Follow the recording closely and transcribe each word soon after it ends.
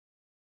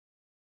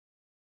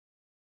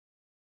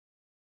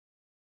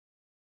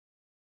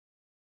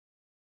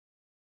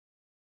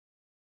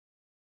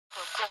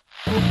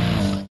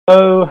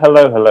Oh,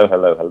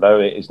 hello.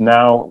 It is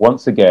now,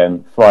 once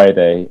again,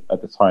 Friday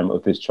at the time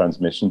of this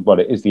transmission. Well,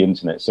 it is the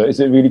internet, so is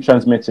it really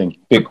transmitting?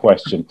 Big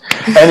question.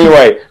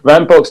 Anyway,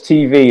 Rantbox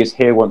TV is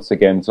here once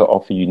again to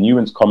offer you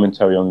nuanced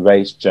commentary on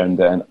race,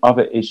 gender, and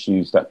other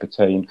issues that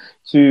pertain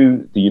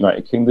to the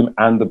United Kingdom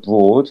and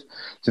abroad.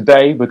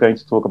 Today, we're going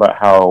to talk about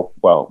how,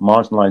 well,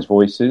 marginalised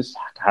voices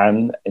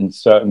can, in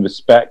certain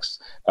respects,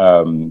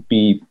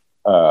 be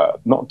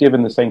not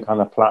given the same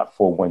kind of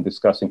platform when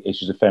discussing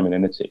issues of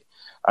femininity.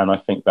 And I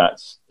think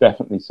that's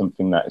definitely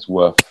something that is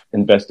worth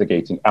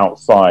investigating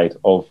outside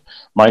of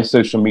my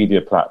social media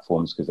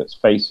platforms, because let's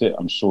face it,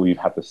 I'm sure you've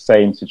had the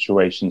same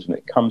situations when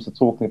it comes to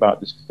talking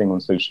about this thing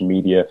on social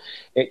media.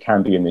 It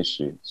can be an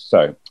issue.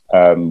 So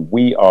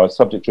we are a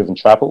subject-driven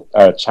channel.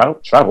 And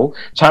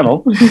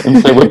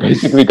so we're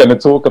basically going to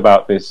talk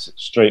about this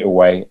straight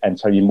away and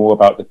tell you more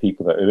about the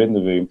people that are in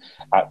the room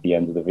at the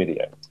end of the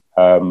video.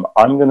 I'm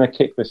going to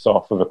kick this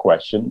off with a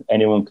question.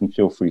 Anyone can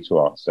feel free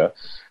to answer.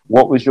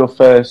 What was your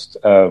first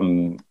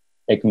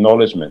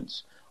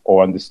acknowledgement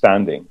or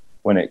understanding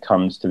when it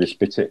comes to this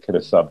particular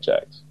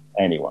subject?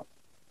 Anyone?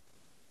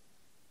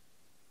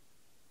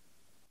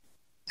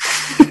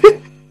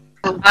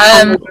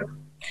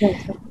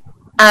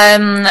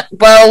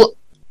 Well,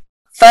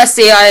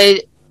 firstly,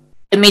 I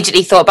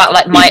immediately thought about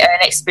like my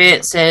own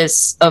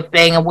experiences of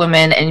being a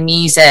woman in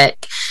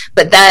music,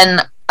 but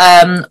then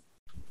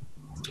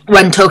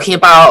when talking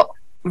about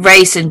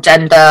race and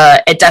gender,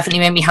 it definitely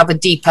made me have a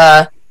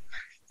deeper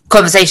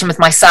conversation with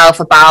myself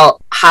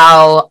about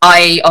how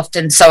I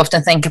so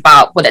often think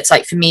about what it's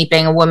like for me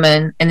being a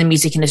woman in the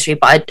music industry,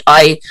 but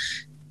I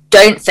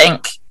don't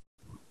think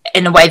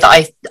in a way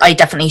that I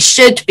definitely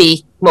should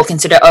be more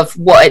considerate of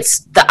what it's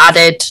the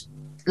added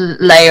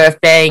layer of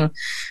being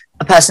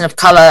a person of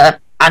colour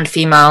and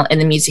female in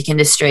the music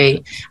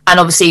industry. And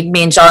obviously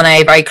me and Jana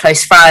are very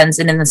close friends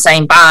and in the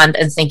same band,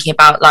 and thinking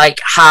about like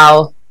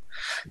how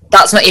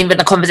that's not even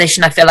a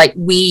conversation I feel like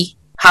we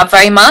have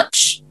very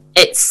much.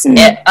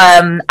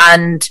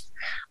 And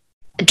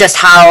just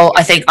how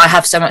I think I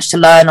have so much to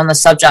learn on the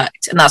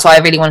subject, and that's why I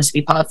really wanted to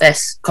be part of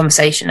this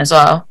conversation as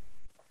well.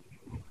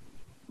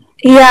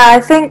 Yeah, I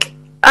think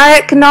I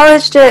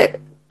acknowledged it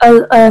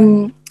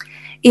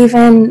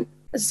even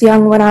as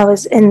young, when I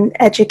was in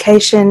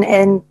education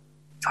in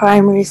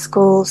primary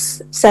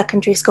schools,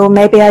 secondary school.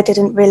 Maybe I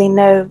didn't really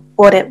know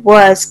what it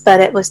was,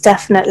 but it was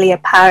definitely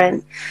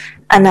apparent,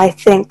 and I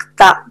think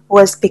that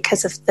was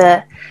because of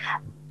the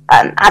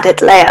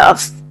added layer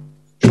of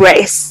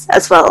race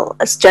as well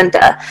as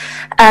gender.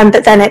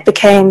 But then it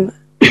became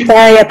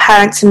very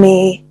apparent to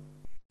me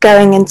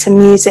going into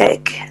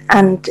music,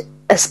 and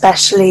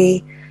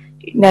especially,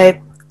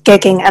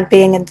 gigging and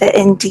being in the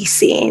indie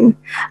scene.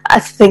 I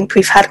think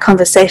we've had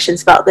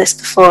conversations about this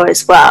before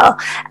as well,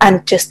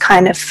 and just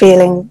kind of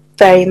feeling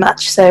very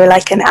much so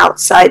like an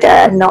outsider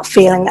and not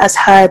feeling as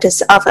heard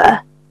as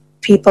other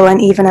people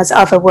and even as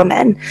other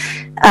women.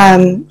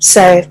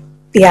 So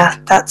yeah,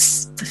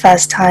 that's the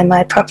first time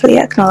I properly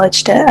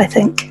acknowledged it, I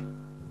think.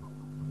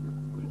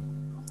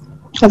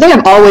 I think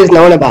I've always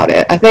known about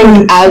it. I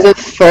think as a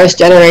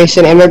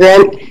first-generation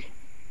immigrant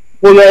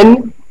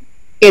woman,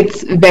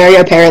 it's very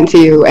apparent to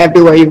you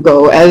everywhere you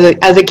go.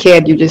 As a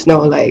kid, you just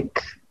know,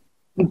 like,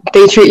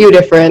 they treat you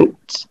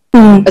different,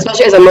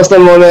 especially as a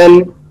Muslim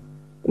woman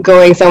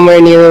going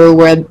somewhere new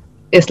where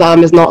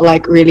Islam is not,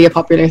 like, really a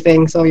popular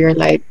thing. So you're,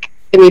 like,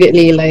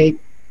 immediately, like,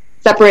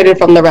 separated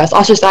from the rest,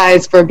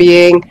 ostracized for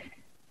being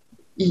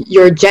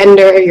your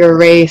gender, your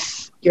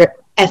race, your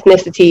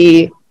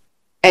ethnicity,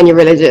 and your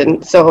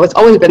religion. So it's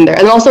always been there.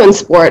 And also in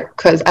sport,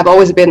 because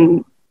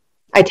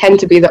I tend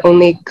to be the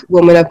only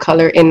woman of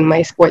color in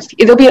my sports team.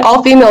 It'll be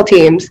all female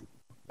teams,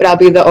 but I'll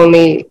be the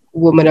only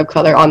woman of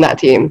color on that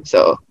team.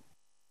 So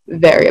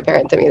very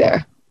apparent to me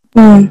there.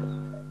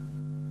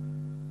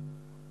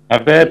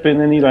 Have there been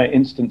any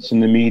instance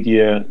in the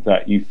media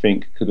that you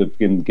think could have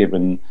been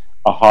given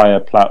a higher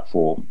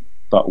platform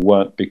but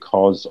weren't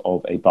because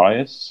of a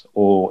bias,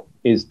 or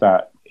is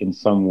that in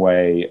some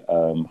way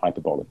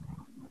hyperbolic?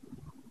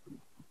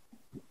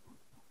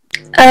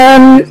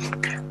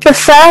 The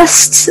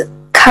first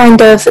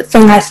kind of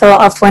thing I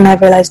thought of when I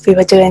realised we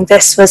were doing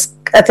this was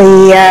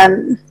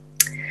the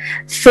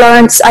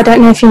Florence, I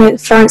don't know if you know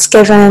Florence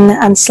Given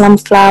and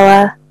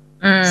Slumflower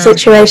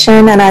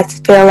situation, and I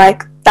feel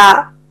like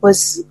that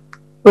was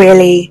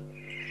really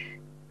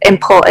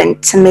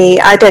important to me.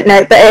 I don't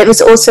know, but it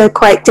was also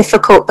quite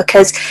difficult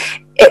because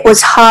it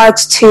was hard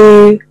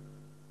to,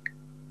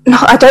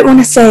 I don't want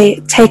to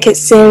say take it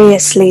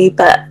seriously,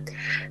 but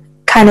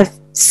kind of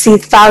see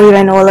value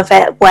in all of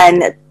it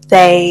when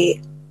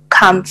they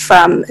come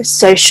from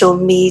social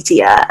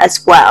media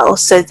as well.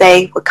 So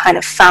they were kind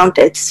of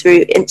founded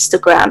through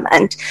Instagram,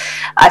 and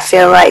I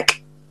feel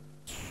like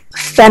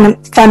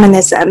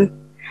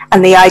feminism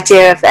and the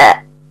idea of it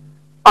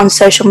on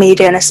social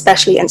media, and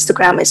especially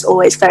Instagram, is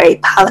always very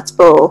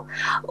palatable.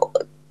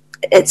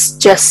 It's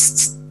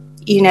just,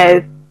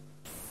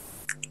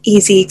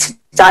 easy to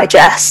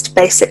digest,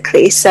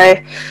 basically. So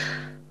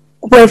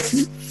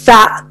with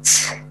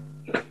that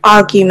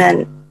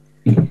argument,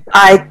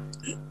 I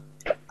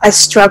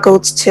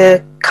struggled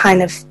to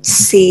kind of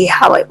see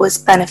how it was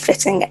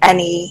benefiting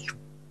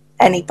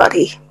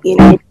anybody, you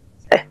know.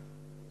 So,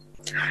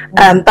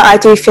 but I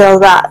do feel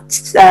that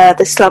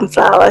the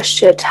Slumflower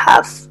should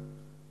have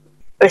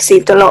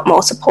received a lot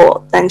more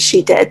support than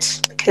she did,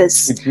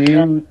 because... Could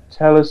you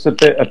tell us a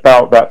bit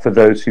about that for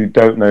those who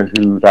don't know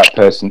who that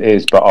person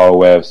is but are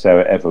aware of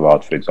Sarah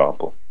Everard, for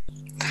example?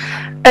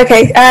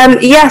 Okay,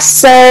 yes,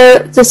 so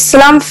the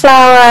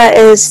Slumflower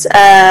is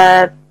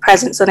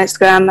presence on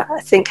Instagram.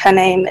 I think her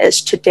name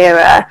is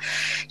Chidera.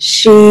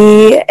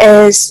 She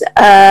is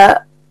a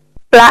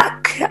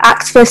Black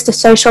activist, a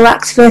social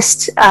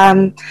activist.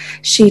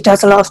 She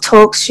does a lot of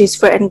talks.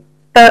 She's written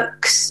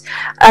books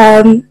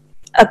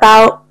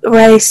about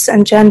race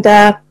and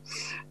gender.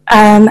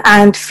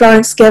 And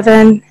Florence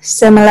Given,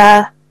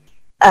 similar,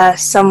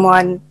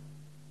 someone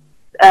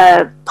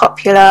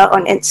popular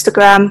on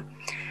Instagram.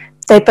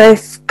 They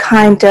both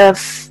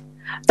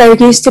they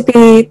used to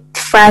be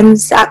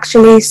friends,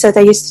 actually, so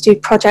they used to do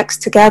projects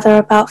together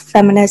about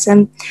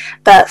feminism.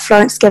 But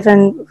Florence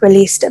Given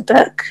released a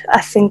book,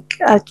 I think,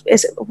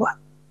 is it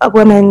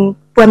Women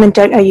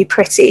Don't Know You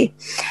Pretty,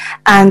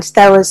 and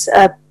there was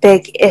a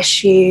big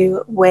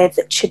issue with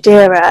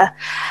Chidera,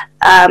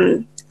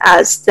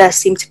 as there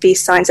seemed to be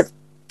signs of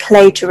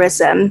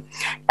plagiarism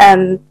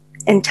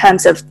in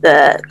terms of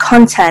the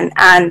content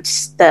and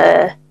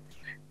the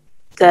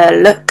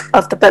look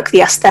of the book,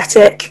 the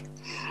aesthetic.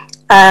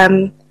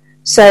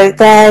 So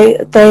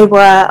they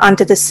were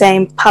under the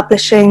same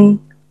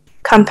publishing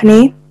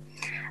company.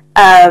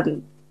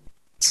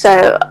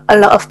 So a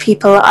lot of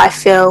people, I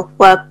feel,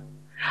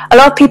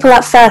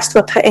 at first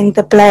were putting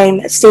the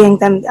blame, seeing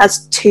them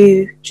as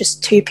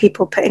just two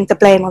people putting the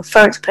blame on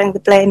Florence, putting the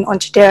blame on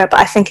Chidera, but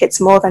I think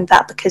it's more than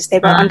that, because they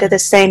were under the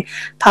same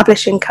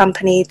publishing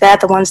company. They're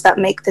the ones that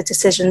make the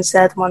decisions.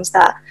 They're the ones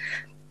that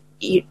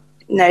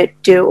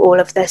do all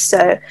of this.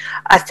 So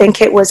I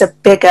think it was a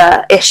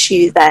bigger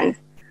issue than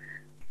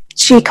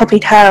she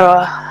copied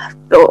her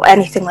or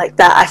anything like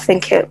that. I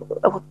think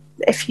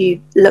if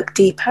you look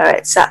deeper,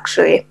 it's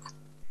actually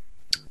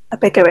a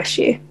bigger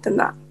issue than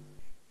that.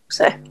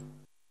 So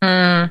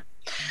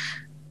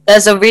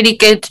there's a really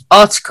good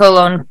article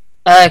on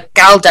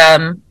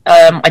Galdem.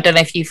 I don't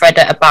know if you've read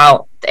it,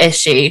 about the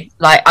issue.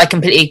 Like, I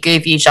completely agree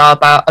with you, Ja,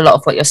 about a lot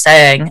of what you're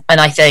saying,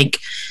 and I think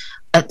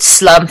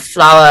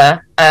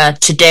Slumflower,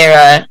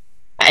 Chidera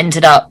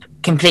ended up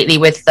completely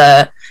with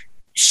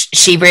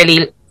she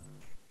really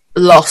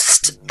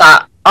lost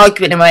that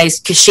argument in ways,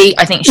 because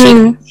I think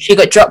she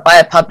got dropped by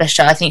a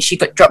publisher. I think she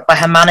got dropped by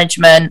her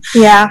management.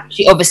 Yeah,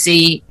 she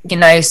obviously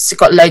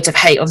got loads of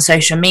hate on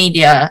social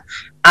media,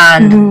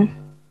 and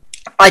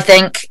I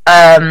think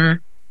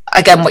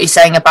again, what you're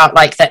saying about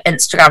like the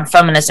Instagram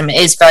feminism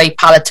is very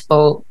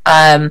palatable,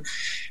 and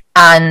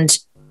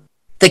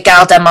the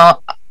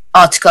Galdem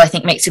article, I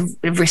think, makes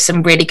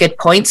some really good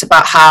points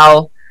about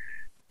how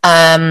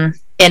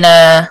in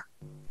a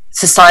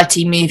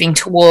society moving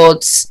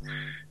towards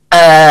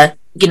a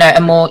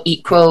more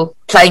equal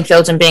playing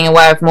field and being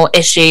aware of more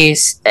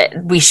issues,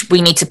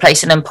 we need to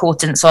place an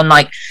importance on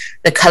like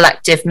the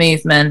collective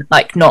movement,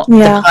 like not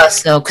the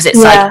personal, because it's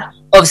like,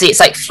 obviously it's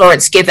like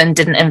Florence Given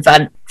didn't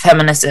invent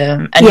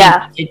feminism, and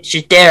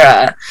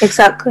Chidera.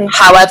 Exactly.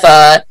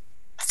 However,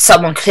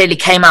 someone clearly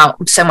came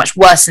out so much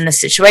worse in this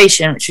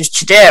situation, which was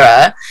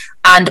Chidera.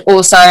 And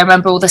also I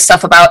remember all the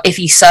stuff about, if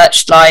you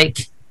searched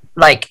like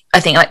I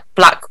think like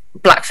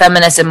black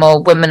feminism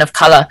or women of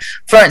colour,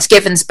 Florence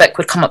Given's book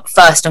would come up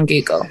first on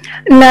Google.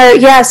 No,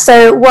 yeah,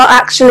 so what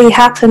actually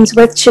happens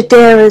with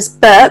Chidera's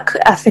book,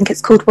 I think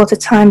it's called What a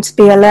Time to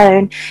Be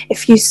Alone.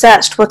 If you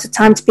searched What a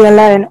Time to Be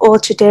Alone or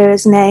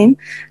Chidera's name,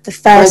 the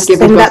first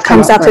thing that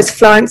comes up is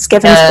Florence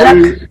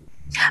Given's book.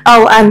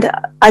 Oh, and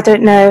I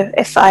don't know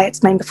if I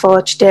explained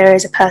before, Chidera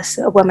is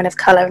a woman of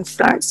colour, and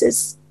Florence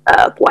is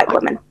a white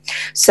woman.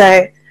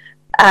 So,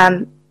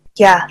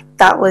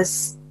 that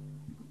was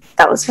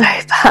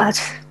very bad.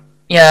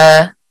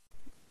 Yeah.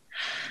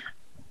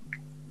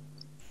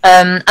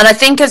 And I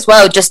think as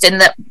well, just in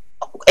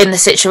the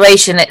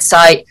situation, it's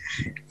like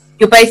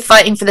you're both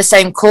fighting for the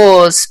same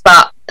cause,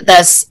 but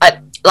there's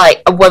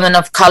like a woman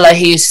of colour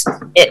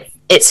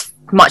it's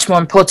much more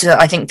important,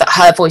 I think, that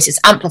her voice is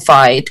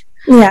amplified.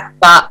 Yeah.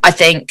 But I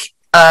think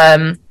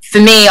for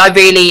me,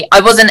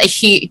 I wasn't a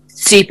huge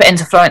super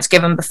into Florence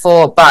Given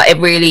before, but it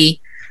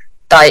really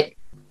like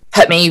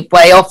put me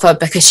way off her,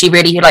 because she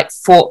really like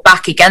fought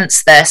back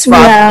against this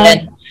rather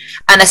than,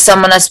 and as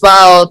someone as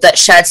well that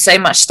shared so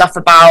much stuff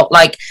about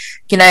like,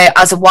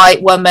 as a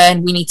white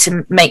woman, we need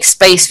to make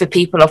space for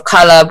people of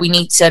colour, we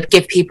need to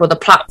give people the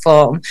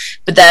platform.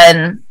 But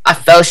then I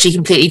felt she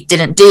completely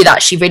didn't do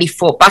that. She really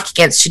fought back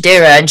against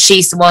Chidera, and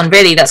she's the one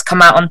really that's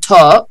come out on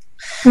top.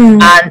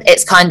 And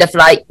it's kind of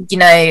like,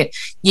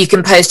 you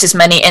can post as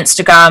many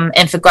Instagram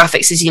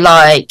infographics as you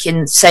like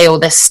and say all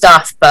this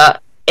stuff,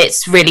 but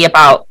it's really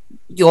about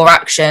your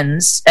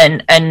actions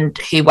and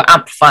who we're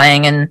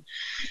amplifying. And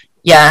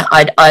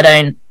I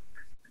don't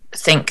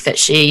think that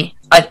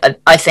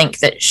I think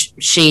that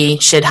she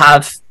should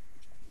have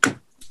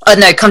I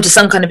don't know, come to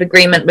some kind of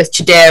agreement with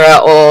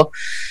Chidera, or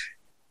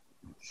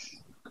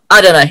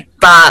I don't know.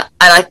 But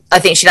and I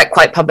think she like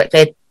quite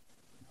publicly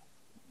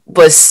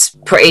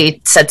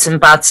said some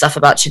bad stuff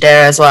about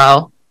Chidera as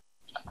well.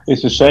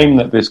 It's a shame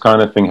that this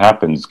kind of thing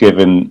happens,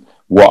 given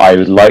what I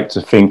would like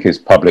to think is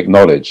public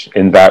knowledge,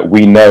 in that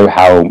we know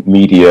how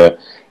media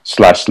 /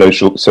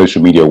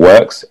 social media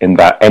works, in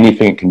that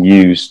anything it can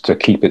use to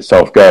keep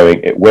itself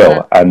going, it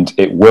will, and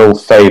it will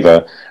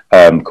favor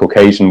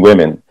Caucasian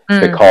women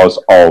because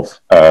of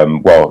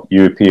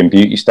European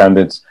beauty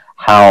standards,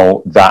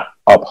 how that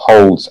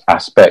upholds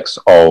aspects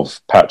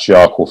of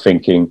patriarchal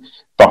thinking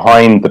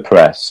behind the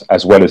press,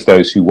 as well as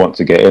those who want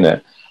to get in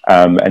it.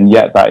 And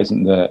yet that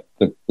isn't the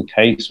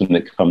case when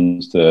it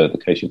comes to the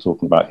case you're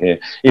talking about here.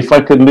 If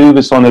I could move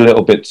us on a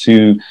little bit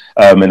to,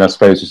 and I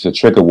suppose it's a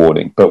trigger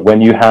warning, but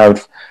when you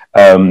have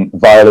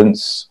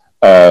violence,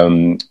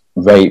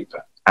 rape,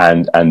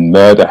 and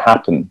murder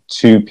happen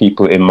to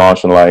people in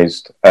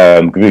marginalized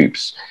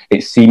groups,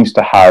 it seems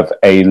to have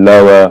a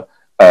lower,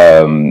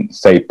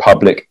 say,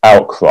 public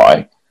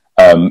outcry.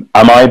 Am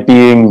I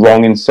being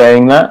wrong in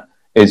saying that?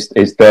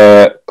 Is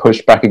there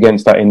pushback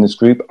against that in this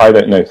group? I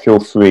don't know. Feel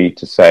free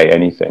to say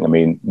anything. I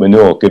mean,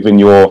 Manur, given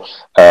your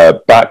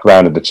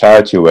background of the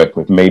charity you're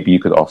working with, maybe you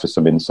could offer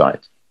some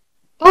insight.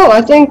 Oh,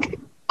 I think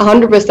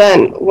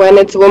 100%. When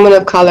it's a woman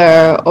of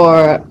color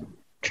or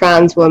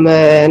trans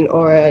woman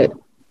or a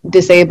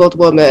disabled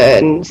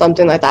woman,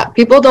 something like that,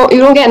 you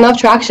don't get enough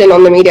traction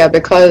on the media,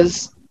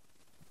 because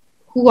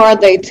who are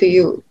they to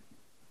you?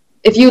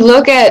 If you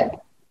look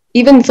at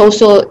even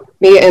social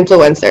media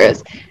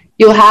influencers,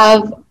 you'll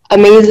have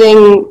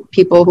amazing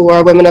people who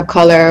are women of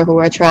color, who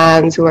are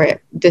trans, who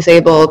are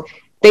disabled.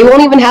 They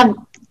won't even have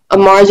a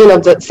margin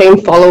of the same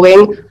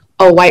following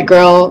a white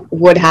girl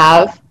would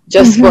have,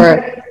 just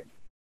for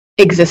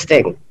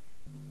existing.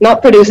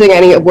 Not producing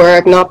any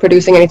work, not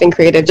producing anything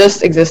creative,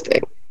 just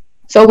existing.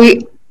 So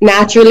we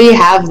naturally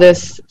have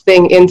this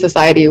thing in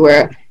society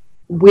where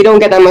we don't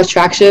get that much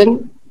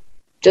traction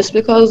just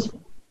because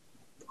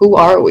who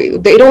are we?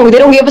 They don't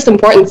give us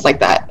importance like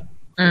that.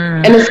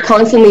 And it's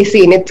constantly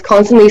seen. It's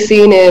constantly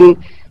seen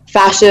in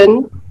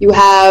fashion. You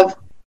have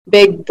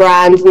big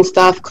brands and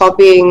stuff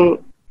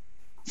copying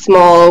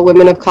small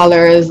women of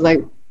colors,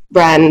 like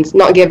brands,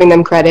 not giving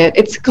them credit.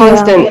 It's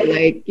constant.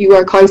 Like, you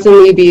are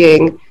constantly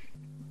being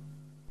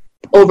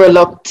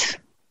overlooked,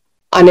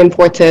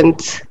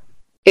 unimportant.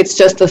 It's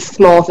just a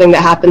small thing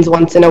that happens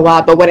once in a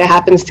while. But when it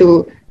happens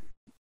to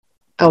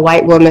a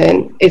white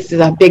woman, it's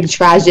a big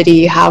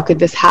tragedy. How could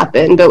this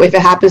happen? But if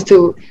it happens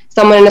to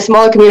someone in a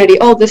smaller community,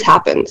 oh, this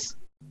happens.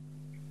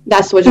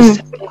 That's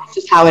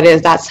just how it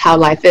is. That's how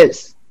life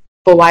is.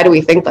 But why do we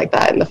think like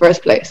that in the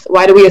first place?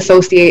 Why do we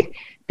associate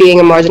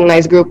being a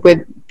marginalized group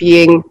with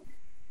being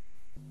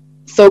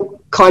so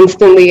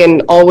constantly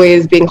and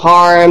always being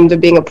harmed, or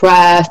being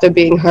oppressed, or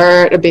being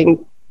hurt, or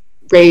being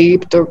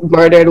raped or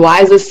murdered?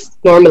 Why is this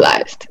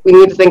normalized? We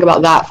need to think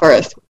about that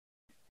first.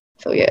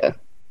 So yeah.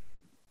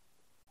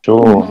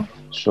 Sure.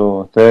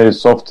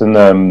 There's often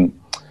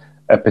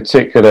a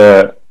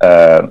particular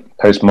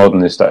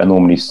postmodernist that I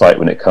normally cite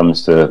when it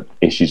comes to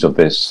issues of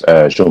this,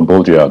 Jean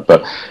Baudrillard.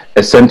 But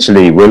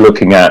essentially, we're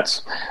looking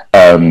at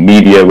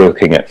media, we're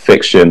looking at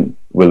fiction,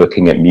 we're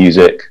looking at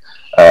music,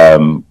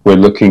 we're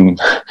looking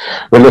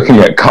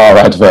at car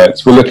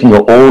adverts, we're looking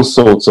at all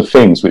sorts of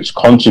things which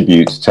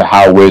contribute to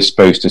how we're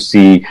supposed to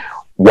see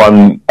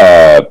one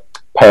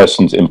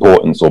person's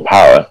importance or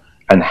power,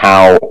 and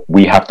how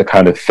we have to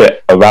kind of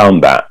fit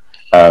around that.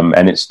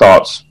 And it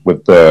starts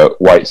with the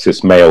white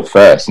cis male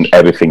first, and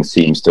everything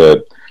seems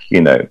to,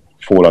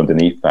 fall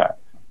underneath that.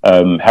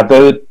 Have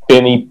there been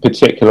any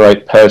particular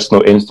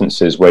personal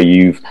instances where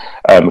you've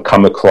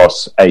come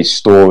across a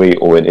story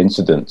or an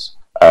incident,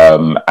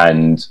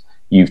 and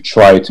you've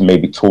tried to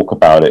maybe talk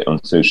about it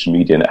on social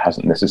media, and it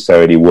hasn't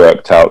necessarily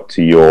worked out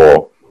to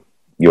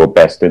your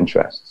best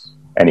interests?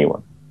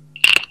 Anyone?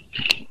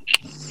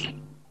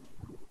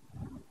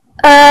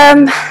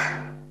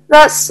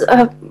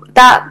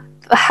 That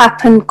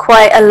happened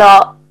quite a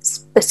lot,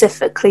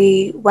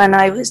 specifically when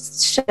I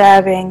was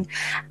sharing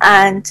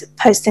and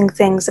posting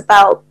things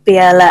about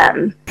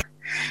BLM.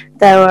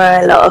 There were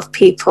a lot of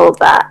people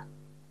that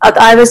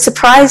I was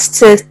surprised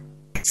to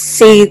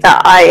see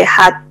that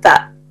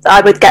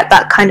I would get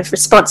that kind of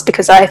response,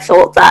 because I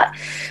thought that,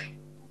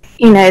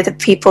 the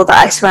people that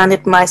I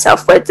surrounded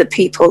myself with, the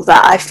people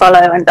that I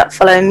follow and that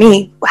follow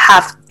me,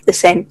 have the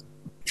same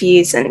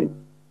views and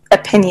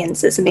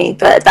opinions as me,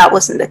 but that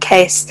wasn't the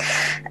case.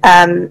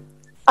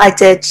 I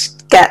did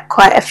get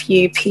quite a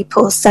few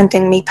people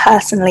sending me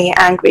personally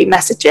angry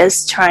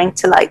messages, trying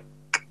to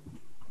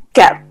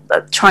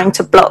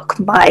block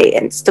my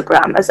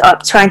Instagram,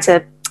 trying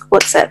to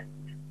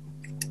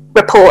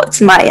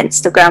report my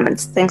Instagram and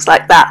things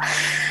like that.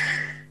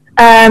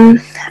 And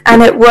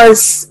it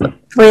was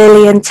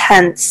really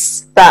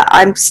intense, but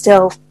I'm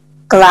still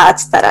glad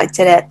that I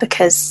did it,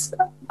 because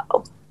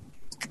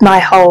my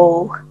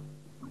whole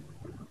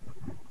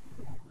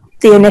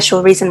the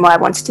initial reason why I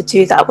wanted to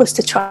do that was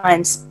to try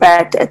and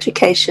spread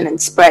education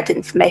and spread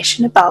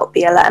information about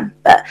BLM.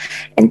 But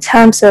in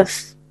terms of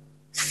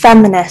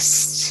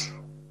feminist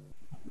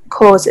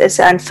causes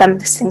and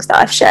feminist things that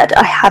I've shared,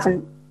 I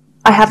haven't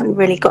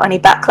really got any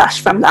backlash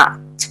from that,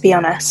 to be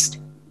honest.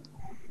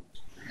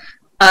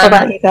 What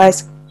about you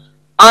guys?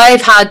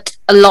 I've had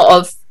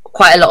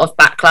quite a lot of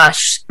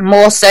backlash,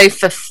 more so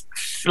for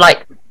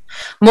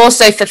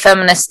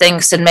feminist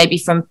things than maybe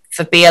for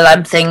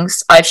BLM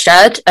things I've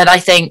shared. And I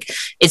think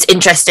it's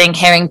interesting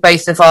hearing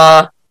both of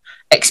our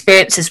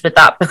experiences with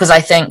that, because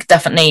I think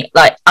definitely,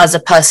 like, as a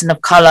person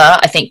of color,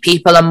 I think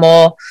people are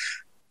more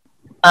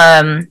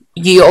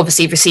you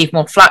obviously receive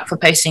more flack for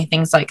posting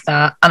things like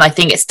that, and I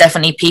think it's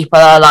definitely people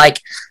are like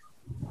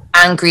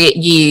angry at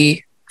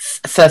you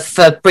for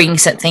bringing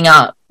something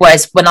up,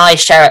 whereas when I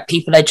share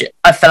it,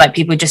 I feel like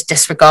people just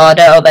disregard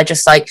it, or they're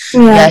just like,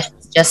 yeah,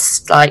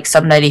 just like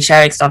some lady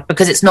sharing stuff,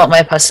 because it's not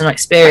my personal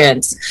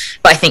experience.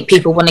 But I think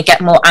people want to get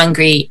more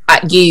angry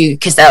at you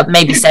because they'll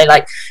maybe say,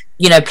 like,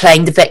 you know,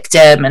 playing the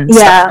victim and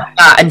stuff like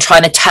that, and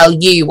trying to tell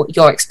you what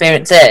your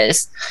experience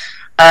is.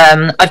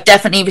 I've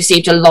definitely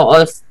received a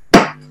lot of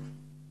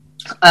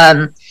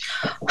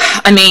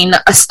I mean,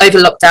 over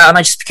lockdown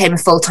I just became a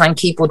full-time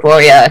keyboard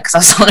warrior because I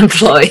was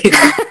unemployed.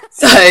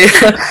 So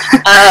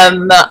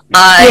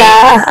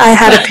I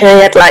had a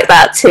period like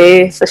that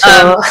too, for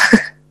sure.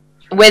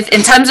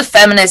 In terms of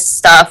feminist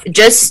stuff,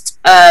 just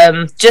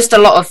a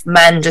lot of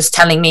men just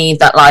telling me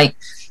that, like,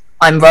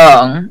 I'm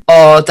wrong,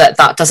 or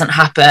that doesn't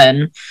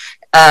happen,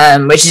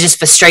 which is just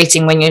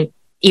frustrating when you're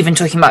even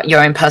talking about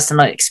your own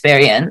personal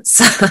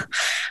experience.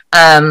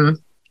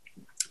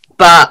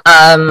 But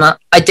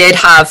I did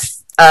have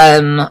I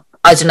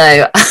don't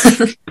know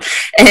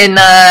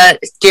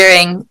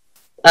during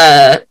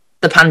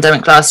the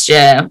pandemic last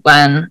year,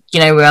 when, you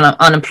know, we were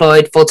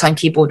unemployed, full-time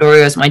keyboard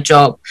warrior was my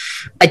job.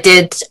 I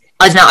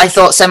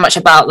thought so much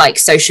about, like,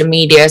 social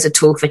media as a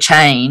tool for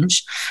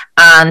change,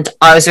 and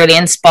I was really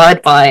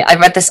inspired by, I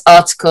read this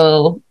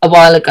article a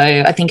while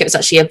ago, I think it was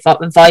actually a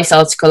Vice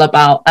article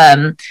about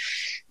a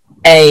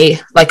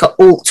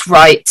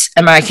alt-right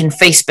American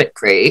Facebook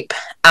group,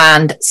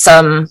 and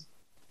some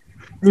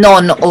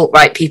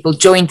non-alt-right people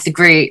joined the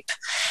group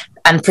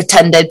and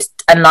pretended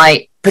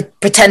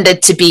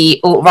to be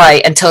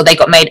alt-right until they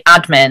got made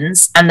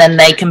admins, and then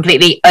they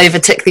completely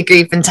overtook the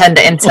group and turned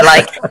it into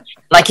like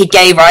a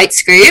gay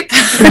rights group.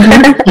 So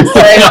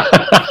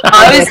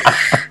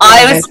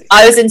I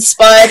was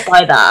inspired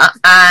by that,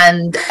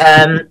 and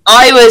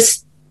I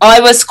was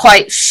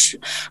quite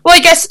well, I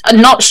guess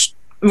not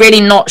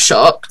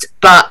shocked,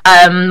 but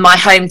my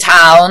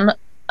hometown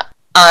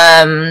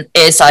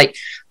is like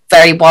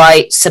very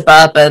white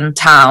suburban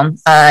town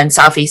in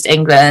southeast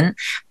England,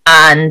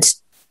 and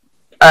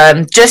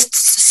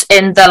just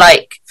in the,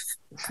 like,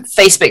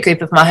 Facebook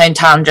group of my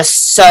hometown,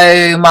 just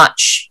so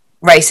much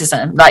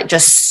racism, like,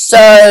 just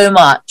so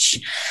much.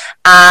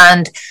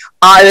 And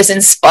I was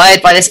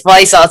inspired by this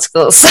Vice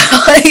article, so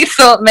I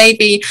thought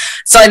maybe,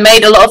 so I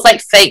made a lot of,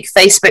 like, fake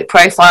Facebook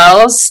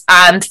profiles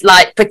and,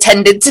 like,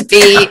 pretended to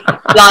be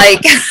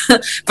like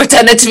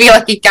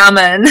a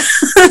gammon.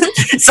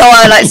 So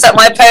I, like, set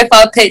my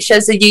profile picture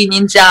as a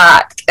Union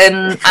Jack,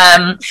 and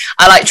I,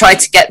 like, tried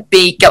to get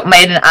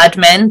made an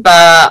admin,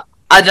 but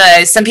I don't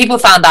know, some people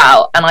found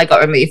out and I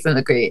got removed from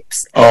the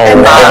groups. Oh,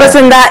 wow.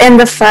 Wasn't that in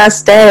the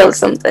first day or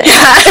something?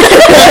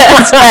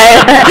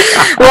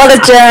 What a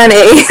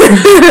journey.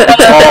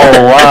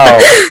 Oh, wow.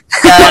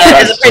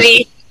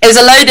 It was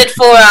a loaded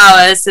 4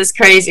 hours. It's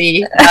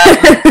crazy.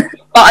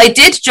 But I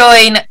did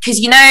join, because,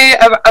 you know,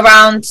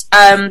 around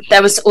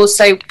there was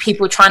also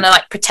people trying to,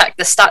 like, protect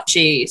the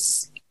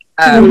statues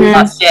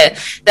last year.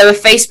 There were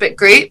Facebook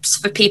groups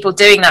for people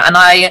doing that,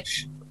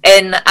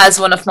 and as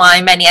one of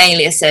my many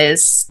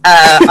aliases,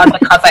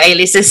 undercover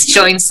aliases,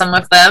 joined some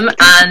of them,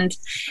 and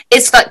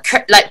it's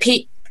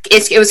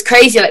it was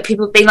crazy, like,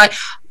 people being like,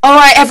 all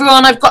right,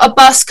 everyone, I've got a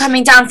bus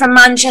coming down from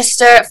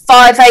Manchester at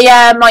 5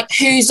 a.m, like,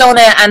 who's on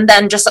it? And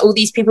then just all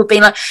these people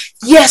being like,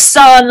 yes,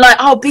 son, like,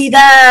 I'll be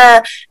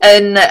there.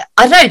 And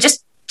I don't know,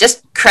 just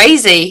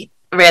crazy,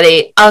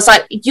 really. I was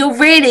like, you're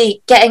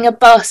really getting a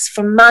bus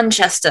from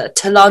Manchester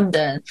to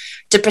London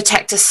to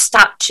protect a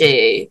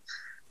statue?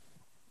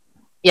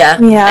 Yeah.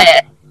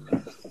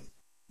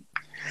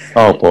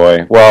 Oh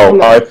boy.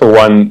 Well, I for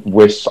one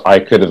wish I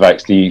could have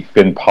actually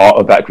been part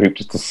of that group,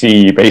 just to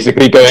see you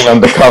basically going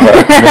undercover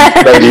and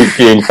slowly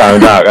being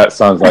found out. That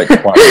sounds like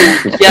quite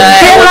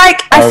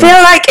I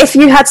feel like if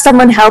you had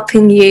someone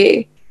helping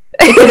you,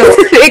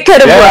 it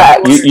could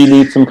have worked. You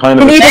need some kind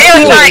of Maybe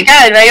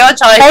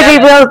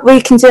we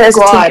can do it as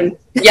a team.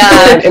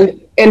 Yeah.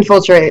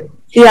 Infiltrate.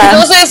 Yeah.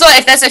 Also, as well,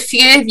 if there's a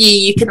few of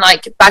you can,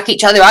 like, back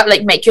each other up,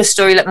 like, make your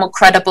story look more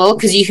credible,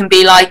 because you can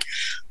be like,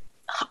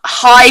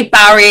 hi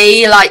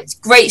Barry, like,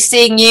 great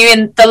seeing you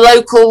in the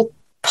local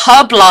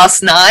pub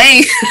last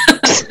night.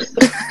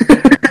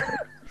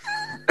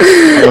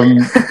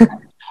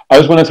 I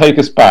just want to take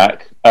us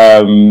back.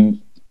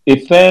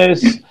 If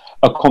there's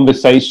a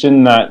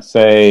conversation that,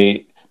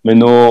 say,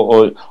 Minor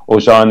or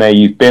Jane,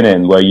 you've been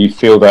in where you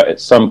feel that at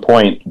some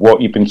point what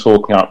you've been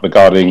talking about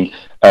regarding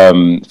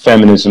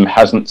feminism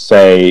hasn't,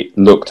 say,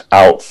 looked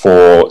out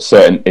for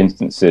certain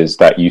instances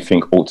that you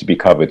think ought to be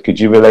covered? Could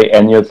you relate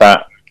any of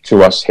that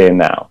to us here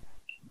now?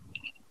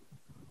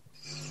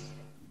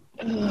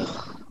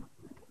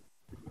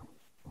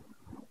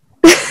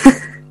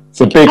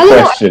 It's a big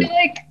question. I feel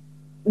like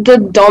the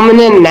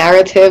dominant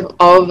narrative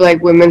of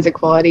like women's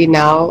equality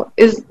now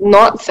is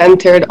not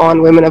centered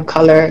on women of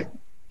color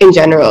in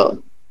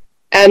general.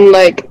 And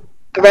like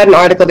I read an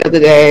article the other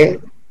day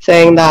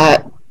saying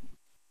that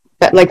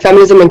like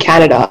feminism in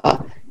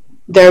Canada,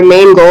 their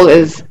main goal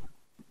is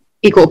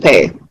equal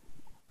pay.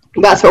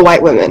 That's for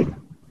white women.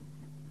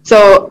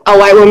 So a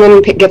white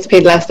woman gets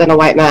paid less than a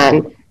white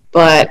man,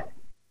 but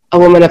a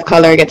woman of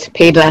color gets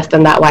paid less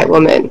than that white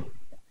woman.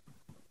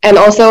 And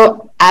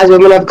also, as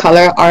women of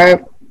color,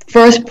 our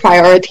first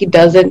priority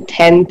doesn't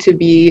tend to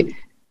be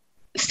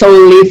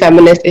solely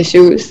feminist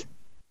issues.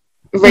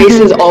 Race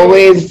is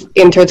always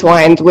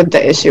intertwined with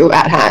the issue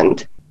at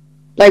hand.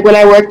 Like when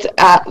I worked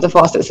at the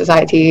Fawcett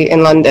Society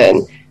in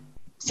London,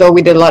 so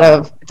we did a lot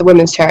of, it's a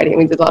women's charity, and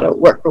we did a lot of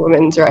work for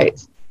women's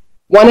rights.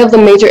 One of the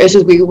major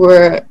issues we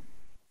were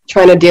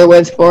trying to deal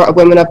with for a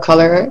women of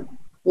color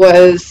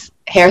was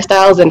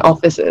hairstyles in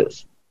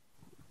offices.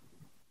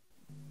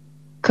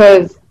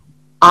 Because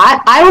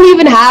I don't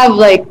even have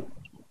like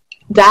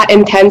that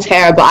intense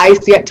hair, but I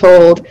get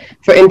told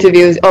for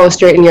interviews, oh,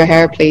 straighten your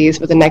hair, please,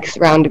 for the next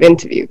round of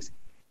interviews.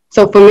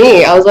 So for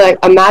me, I was like,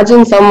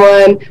 imagine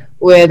someone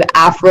with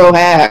afro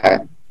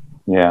hair.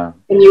 Yeah.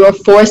 And you are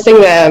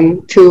forcing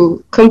them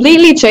to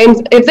completely change.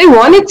 If they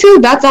wanted to,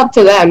 that's up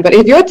to them. But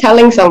if you're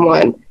telling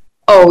someone,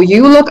 oh,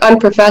 you look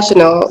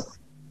unprofessional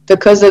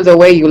because of the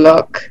way you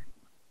look,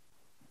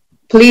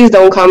 please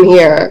don't come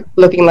here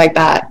looking like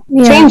that.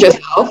 Yeah. Change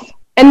yourself,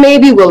 and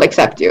maybe we'll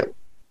accept you.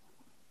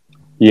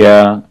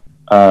 Yeah.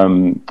 I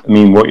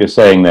mean, what you're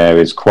saying there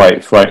is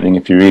quite frightening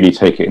if you really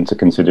take it into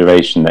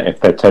consideration that if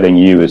they're telling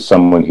you as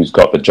someone who's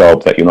got the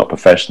job that you're not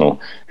professional,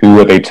 who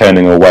are they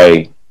turning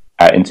away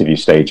at interview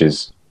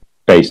stages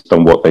based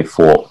on what they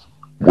thought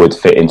would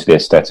fit into the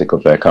aesthetic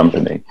of their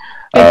company?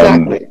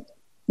 Exactly.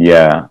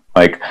 Yeah.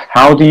 Like,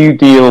 how do you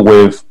deal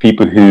with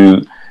people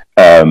who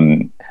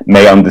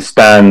may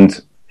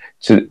understand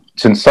to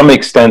some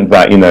extent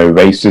that, you know,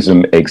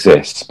 racism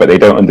exists, but they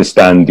don't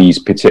understand these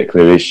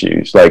particular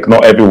issues? Like,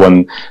 not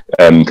everyone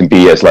can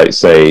be as, like,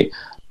 say,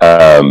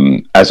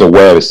 as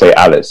aware as, say,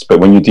 Alice, but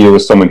when you deal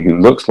with someone who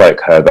looks like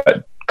her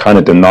that kind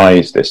of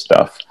denies this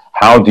stuff,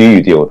 how do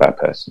you deal with that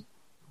person?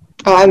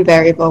 Oh, I'm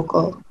very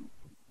vocal.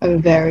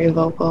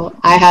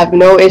 I have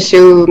no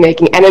issue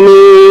making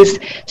enemies,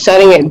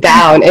 shutting it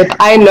down. If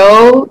I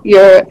know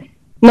you're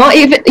not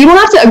even, you don't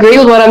have to agree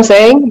with what I'm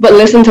saying, but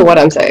listen to what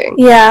I'm saying.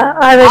 Yeah,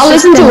 I'll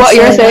listen to what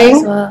you're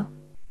saying. Well.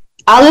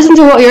 I'll listen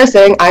to what you're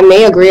saying. I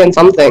may agree on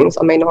some things,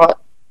 I may not.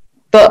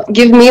 But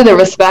give me the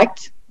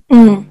respect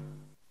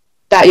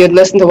that you'd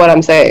listen to what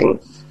I'm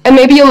saying. And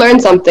maybe you'll learn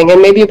something, and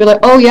maybe you'll be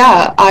like, oh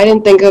yeah, I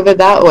didn't think of it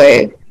that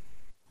way.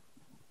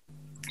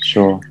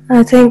 Sure.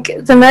 I think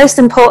the most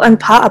important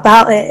part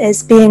about it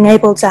is being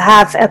able to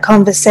have a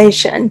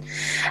conversation.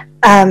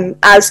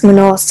 As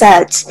Manor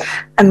said,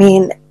 I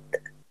mean,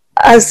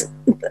 as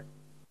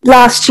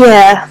last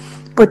year,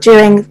 or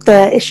during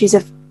the issues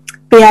of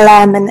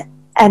BLM and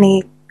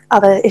any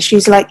other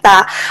issues like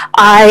that,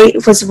 I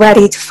was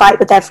ready to fight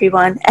with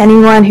everyone.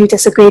 Anyone who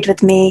disagreed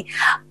with me,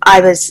 I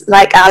was,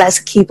 like Alice,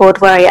 a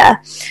keyboard warrior.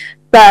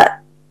 But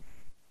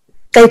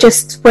they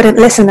just wouldn't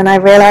listen, and I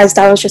realized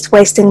I was just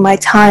wasting my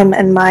time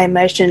and my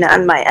emotion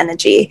and my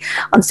energy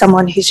on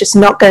someone who's just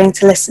not going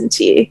to listen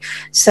to you.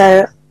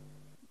 So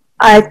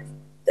the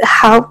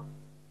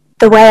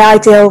way I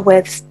deal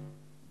with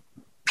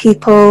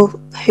people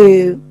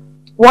who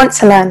want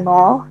to learn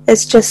more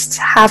is just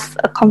have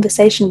a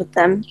conversation with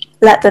them,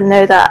 let them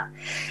know that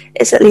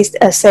it's at least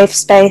a safe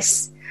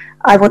space.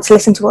 I want to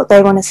listen to what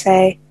they want to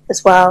say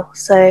as well.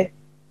 So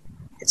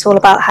it's all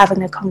about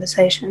having a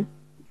conversation.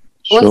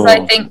 Sure. Also,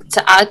 I think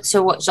to add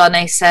to what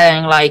Jane's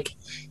saying, like,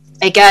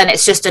 again,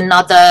 it's just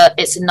another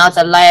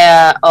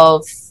layer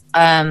of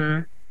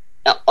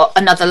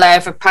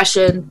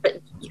oppression,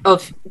 but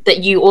of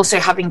that you also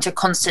having to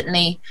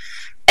constantly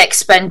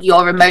expend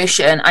your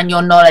emotion and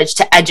your knowledge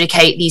to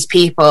educate these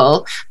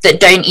people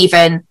that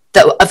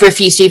have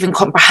refused to even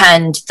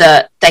comprehend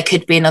that there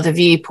could be another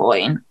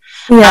viewpoint.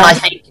 Yeah. And I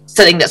think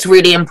something that's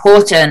really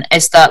important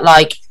is that,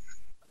 like,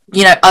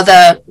 you know,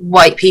 other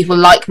white people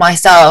like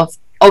myself,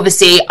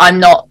 obviously I'm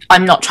not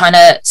trying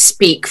to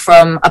speak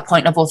from a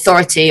point of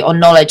authority or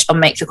knowledge or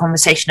make the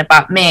conversation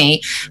about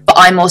me, but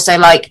I'm also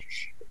like,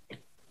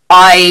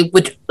 I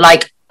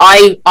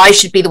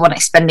should be the one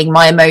expending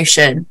my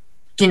emotion.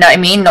 Do you know what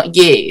I mean? Not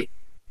you.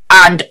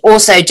 And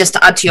also, just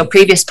to add to your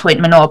previous point,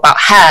 Manor, about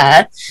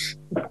hair,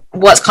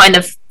 what's kind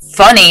of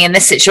funny in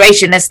this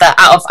situation is that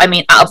out of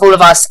all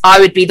of us, I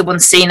would be the one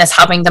seen as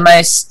having the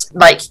most,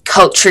 like,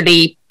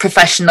 culturally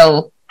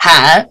professional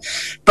hair,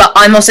 but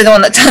I'm also the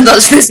one that turned up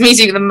to this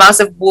meeting with a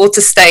massive water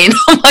stain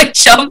on my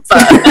jumper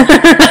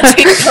and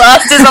 2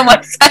 plasters on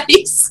my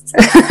face.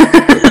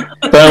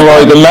 Don't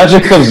worry, the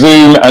magic of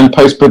Zoom and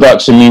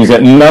post-production means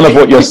that none of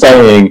what you're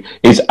saying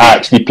is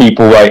actually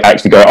people like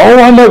actually go, oh,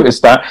 I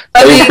noticed that.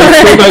 They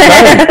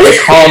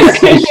can't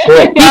see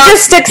shit. You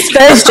just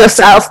exposed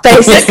yourself,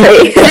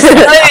 basically.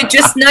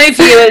 Just know,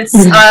 viewers,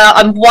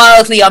 I'm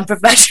wildly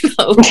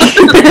unprofessional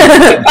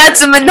compared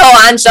to Manor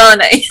and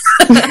Shanae.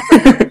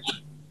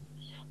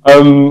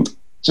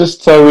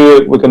 Just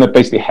so we're going to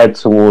basically head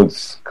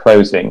towards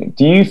closing.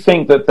 Do you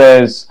think that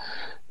there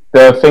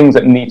are things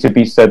that need to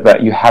be said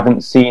that you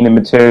haven't seen in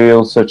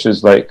materials, such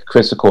as like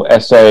critical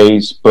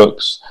essays,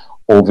 books,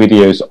 or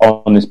videos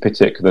on this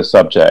particular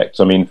subject?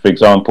 I mean, for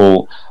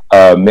example,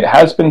 it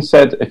has been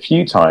said a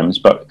few times,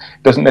 but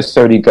it doesn't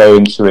necessarily go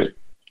into it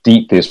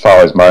deeply as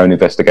far as my own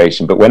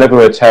investigation. But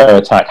whenever a terror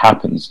attack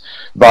happens,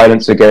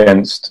 violence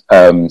against,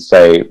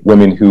 say,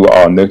 women who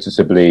are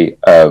noticeably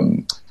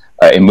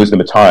in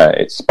Muslim attire,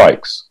 it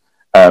spikes.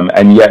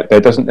 And yet there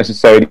doesn't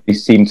necessarily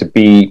seem to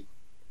be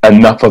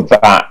enough of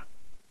that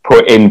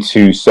put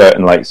into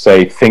certain, like,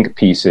 say, think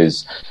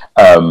pieces,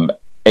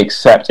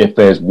 except if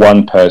there's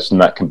one person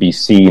that can be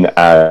seen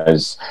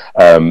as,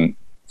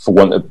 for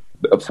want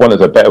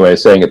of a better way of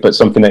saying it, but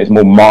something that is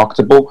more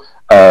marketable,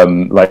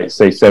 like,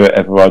 say, Sarah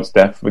Everard's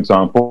death, for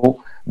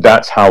example.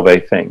 That's how they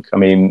think. I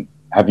mean,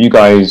 have you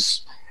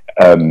guys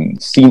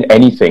seen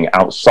anything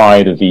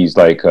outside of these,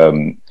 like,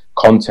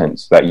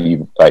 contents that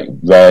you've, like,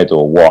 read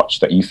or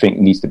watched that you think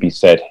needs to be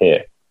said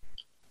here?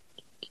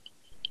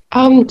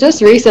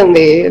 Just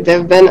recently, there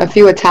have been a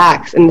few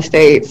attacks in the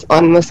States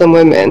on Muslim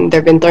women.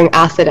 They've been throwing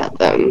acid at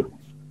them.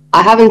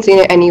 I haven't seen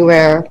it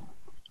anywhere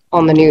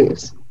on the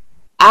news.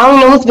 I don't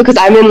know, it's because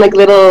I'm in like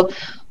little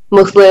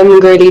Muslim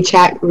girly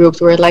chat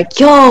groups where like,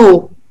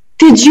 yo,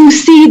 did you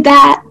see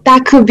that?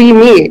 That could be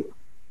me.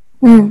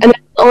 And that's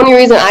the only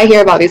reason I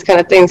hear about these kind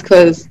of things,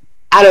 because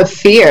out of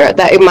fear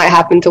that it might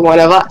happen to one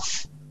of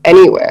us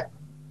anywhere.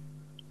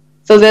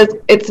 So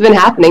it's been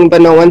happening,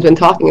 but no one's been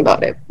talking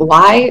about it.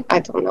 Why? I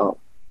don't know.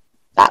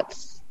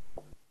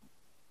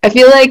 I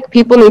feel like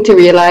people need to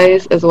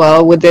realize as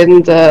well,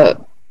 within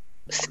the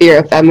sphere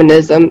of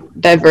feminism,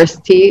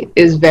 diversity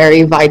is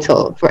very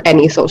vital for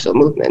any social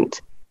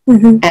movement.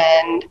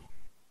 And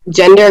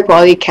gender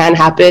equality can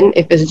happen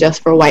if it's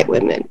just for white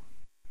women.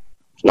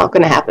 It's not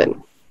going to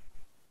happen.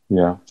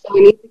 Yeah. So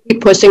we need to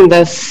keep pushing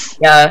this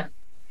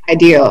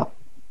ideal.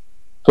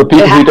 For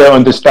people who don't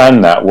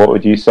understand that, what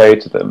would you say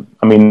to them?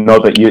 I mean,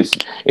 not that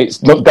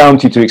it's not down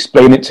to you to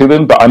explain it to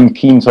them, but I'm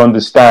keen to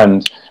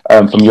understand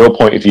from your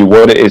point of view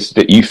what it is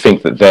that you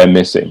think that they're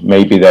missing.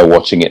 Maybe they're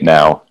watching it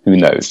now. Who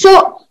knows?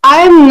 So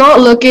I'm not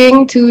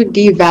looking to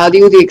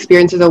devalue the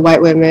experiences of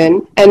white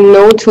women, and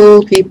no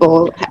two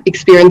people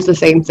experience the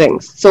same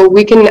things. So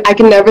I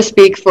can never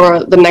speak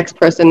for the next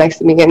person next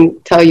to me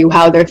and tell you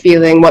how they're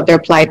feeling, what their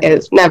plight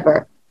is.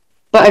 Never.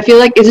 But I feel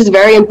like it is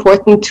very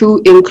important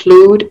to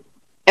include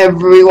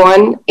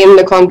everyone in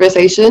the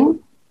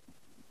conversation,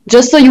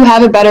 just so you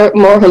have a better,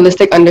 more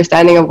holistic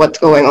understanding of what's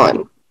going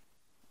on.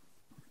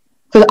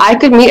 Because I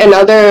could meet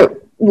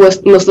another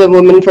Muslim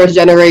woman, first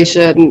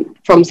generation,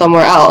 from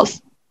somewhere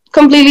else,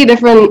 completely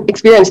different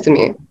experience to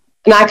me.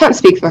 And I can't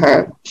speak for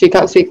her. She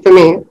can't speak for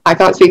me. I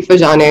can't speak for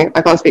Jane.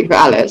 I can't speak for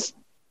Alice.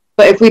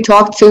 But if we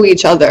talk to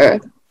each other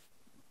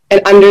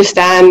and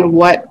understand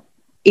what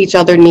each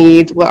other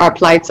needs, what our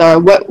plights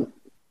are,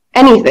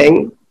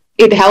 anything,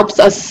 it helps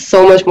us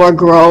so much more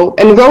grow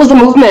and grows the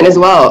movement as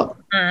well.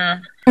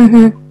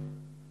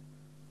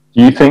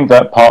 Do you think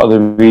that part of the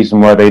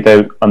reason why they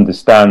don't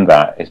understand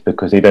that is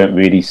because they don't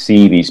really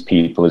see these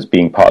people as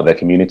being part of their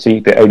community?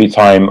 The only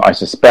time I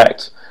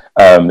suspect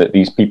that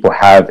these people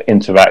have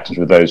interactions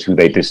with those who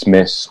they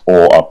dismiss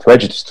or are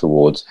prejudiced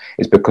towards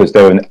is because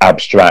they're an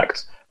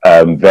abstract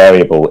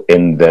variable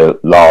in the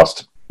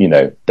last,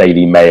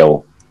 Daily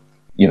Mail,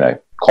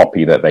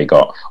 copy that they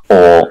got,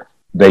 or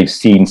they've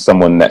seen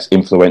someone that's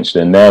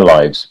influential in their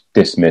lives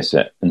dismiss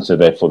it, and so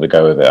therefore they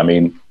go with it. I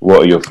mean,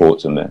 what are your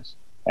thoughts on this?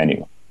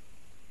 Anyway.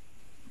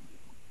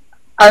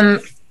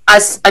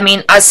 As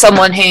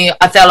someone who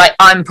I feel like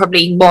I'm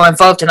probably more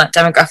involved in that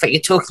demographic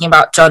you're talking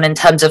about, John, in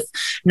terms of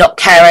not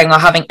caring or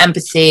having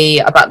empathy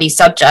about these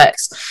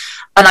subjects.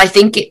 And I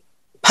think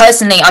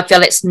personally, I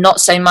feel it's not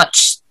so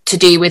much to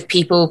do with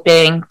people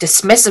being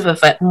dismissive of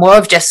it, more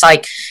of just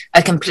like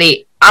a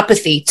complete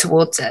apathy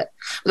towards it.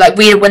 Like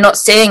we're not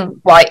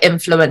seeing white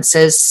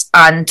influencers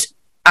and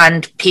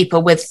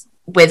people with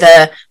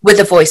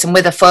a voice and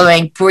with a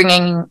following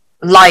bringing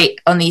light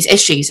on these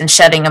issues and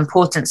shedding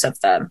importance of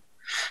them.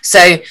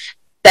 So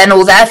then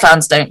all their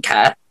fans don't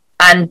care.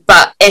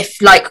 But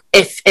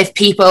if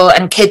people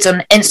and kids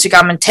on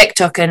Instagram and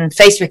TikTok and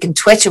Facebook and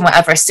Twitter and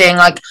whatever are seeing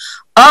like,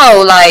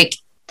 oh, like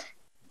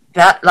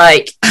that,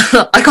 like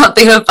I can't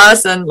think of a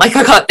person, like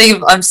I can't think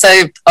of, I'm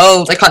so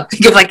old, I can't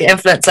think of like an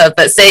influencer,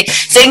 but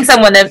seeing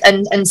someone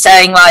and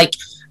saying like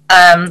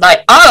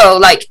oh,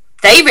 like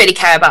they really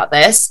care about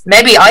this,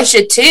 maybe I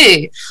should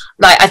too.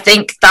 Like I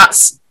think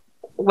that's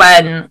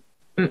when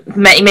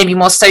maybe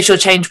more social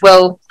change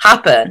will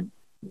happen.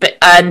 But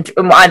and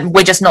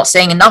we're just not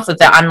seeing enough of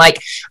it. And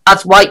like,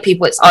 as white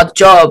people, it's our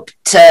job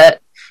to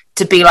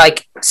be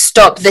like,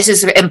 stop, this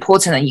is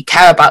important, that you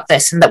care about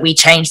this, and that we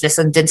change this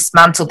and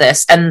dismantle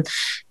this. And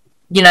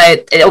you know,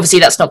 obviously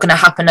that's not going to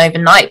happen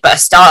overnight, but a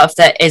start of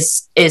that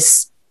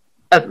is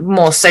a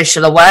more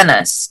social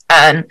awareness,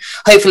 and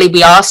hopefully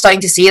we are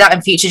starting to see that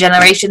in future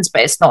generations,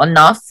 but it's not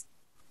enough,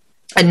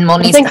 and more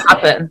needs to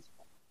happen.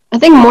 I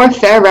think more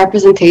fair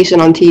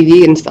representation on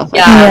TV and stuff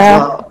like that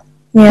as well.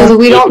 Because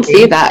we don't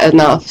see that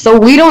enough. So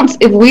if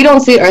we don't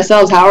see it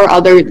ourselves, how are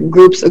other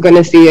groups going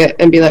to see it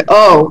and be like,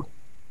 oh,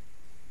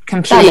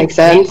 completely. That makes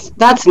sense.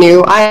 That's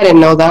new. I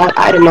didn't know that.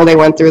 I didn't know they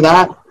went through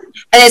that.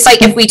 And it's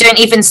like, if we don't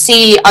even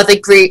see other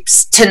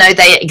groups to know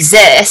they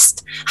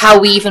exist, how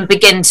we even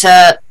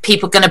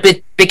people going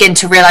to begin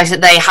to realize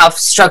that they have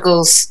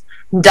struggles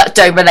that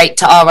don't relate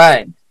to our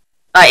own.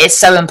 Like, it's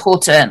so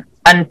important.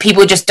 And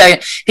people are just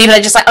like,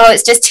 oh,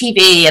 it's just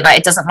TV, and like,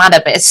 it doesn't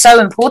matter. But it's so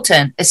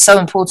important. It's so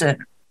important.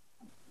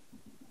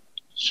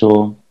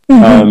 Sure.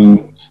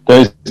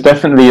 There's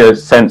definitely a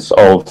sense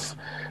of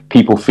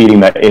people feeling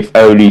that if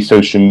only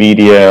social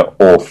media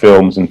or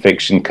films and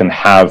fiction can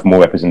have more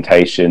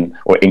representation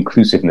or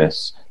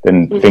inclusiveness,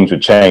 then things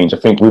would change. I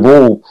think we've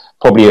all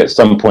probably at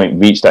some point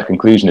reached that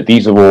conclusion that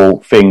these are all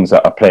things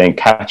that are playing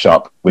catch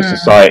up with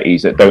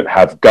societies that don't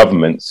have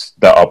governments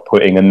that are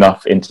putting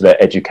enough into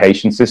their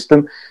education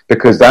system,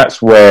 because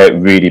that's where it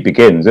really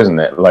begins, isn't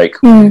it? Like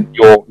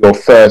your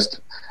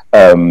first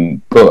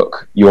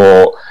book,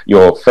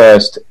 your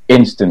first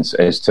instance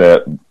as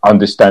to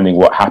understanding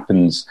what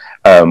happens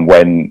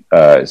when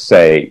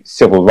say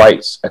civil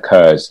rights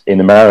occurs in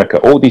America.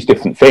 All these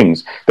different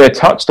things, they're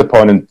touched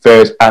upon in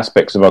various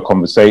aspects of our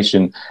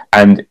conversation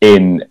and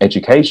in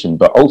education,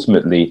 but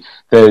ultimately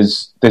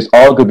there's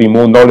arguably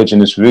more knowledge in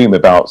this room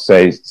about,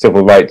 say,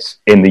 civil rights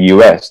in the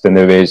US than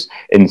there is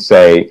in,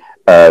 say,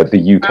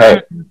 the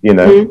UK. You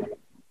know,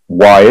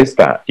 why is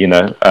that? You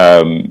know,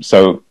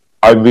 so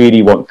I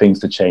really want things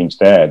to change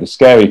there. The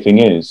scary thing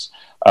is,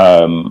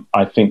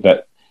 I think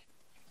that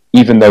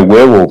even though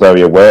we're all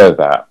very aware of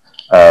that,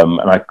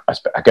 and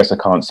I guess I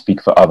can't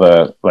speak for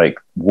other like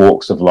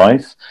walks of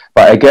life,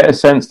 but I get a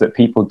sense that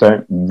people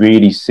don't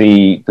really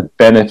see the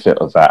benefit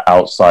of that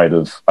outside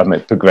of, I don't know,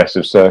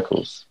 progressive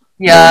circles.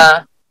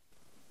 Yeah.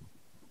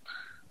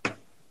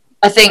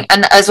 I think,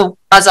 and as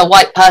a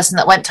white person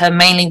that went to a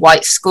mainly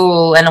white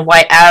school in a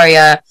white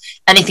area,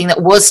 anything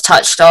that was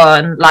touched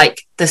on,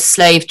 like the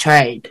slave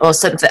trade or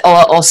something,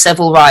 or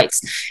civil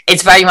rights,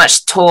 it's very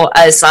much taught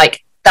as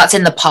like, that's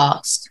in the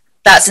past.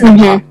 That's in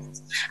the past.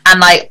 And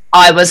like,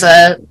 I was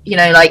a, you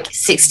know, like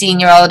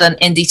 16-year-old on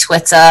indie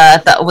Twitter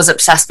that was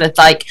obsessed with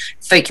like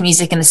folk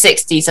music in the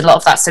 60s, a lot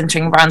of that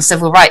centering around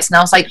civil rights. And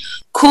I was like,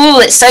 cool,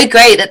 it's so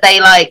great that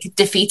they like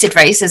defeated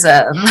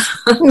racism.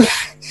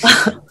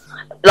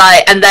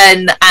 Like, and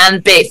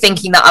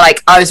thinking that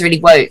like I was really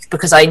woke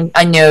because I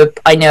know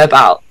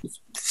about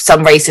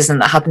some racism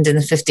that happened in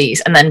the 50s,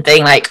 and then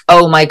being like,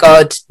 oh my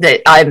god,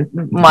 that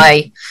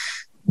my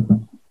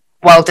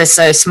world is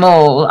so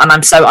small and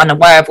I'm so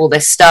unaware of all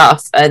this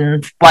stuff,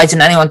 and why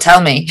didn't anyone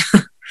tell me?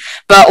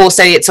 But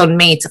also it's on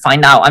me to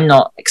find out. I'm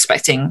not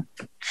expecting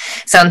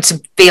someone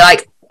to be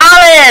like,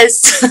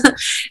 Alice,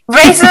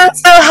 racism is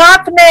still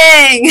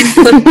happening.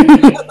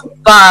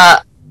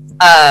 But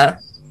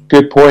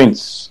good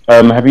points.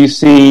 Have you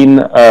seen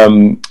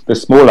the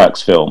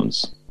Snorlax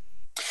films?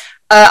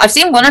 I've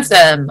seen one of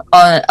them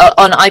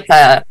on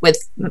iPlayer with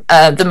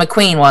the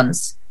McQueen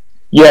ones.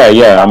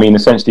 Yeah. I mean,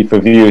 essentially, for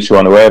viewers who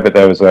aren't aware of it,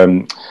 there was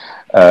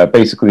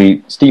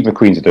basically Steve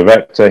McQueen's a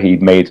director. He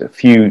made a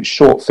few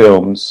short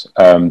films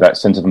that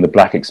centered on the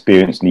Black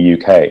experience in the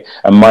UK.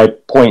 And my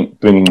point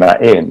bringing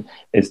that in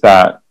is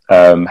that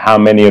how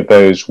many of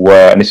those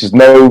were, and this is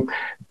no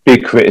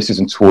big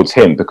criticism towards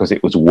him because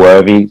it was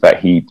worthy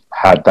that he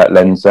had that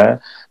lens there,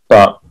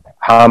 but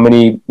how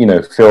many, you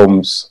know,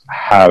 films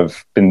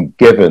have been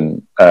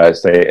given,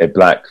 say, a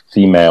Black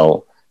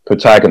female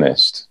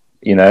protagonist,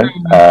 you know?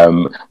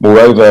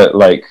 Moreover,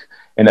 like,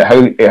 and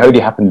it only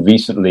happened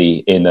recently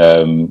in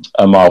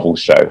a Marvel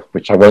show,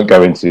 which I won't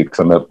go into because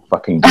I'm a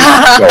fucking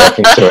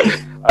into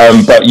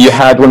it. But you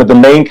had one of the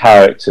main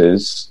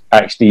characters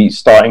actually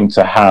starting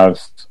to have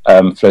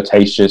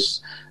flirtatious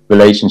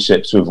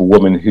relationships with a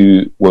woman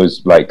who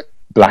was like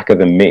blacker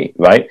than me,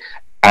 right?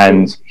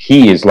 And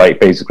he is like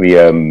basically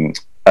a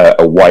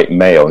white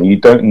male, and you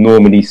don't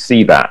normally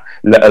see that,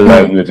 let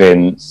alone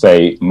within,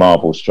 say,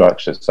 Marvel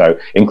structure. So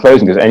in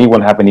closing, does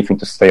anyone have anything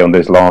to say on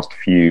those last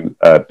few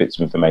bits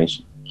of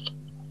information?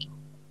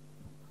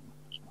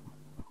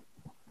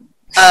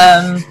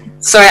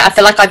 Sorry, I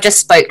feel like I've just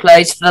spoke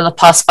loads for the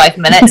past 5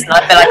 minutes, and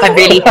I feel like I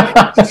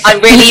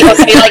really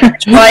must be like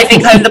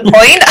driving home the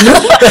point.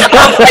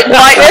 Like,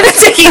 why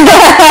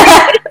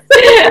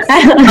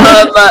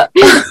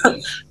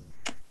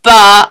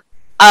but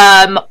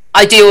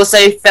I do also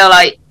feel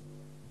like,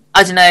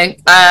 I don't know,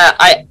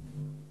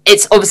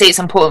 it's obviously it's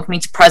important for me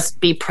to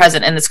be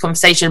present in this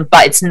conversation,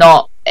 but it's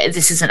not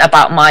this isn't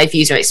about my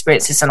views or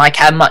experiences, and I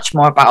care much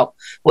more about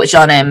what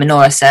Jana and Minor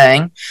are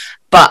saying.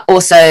 But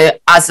also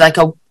as like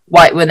a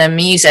white woman in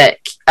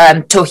music,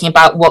 talking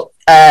about what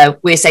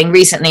we were saying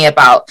recently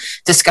about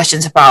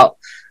discussions about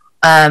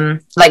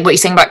like what you're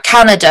saying about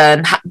Canada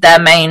and their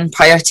main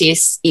priority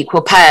is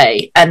equal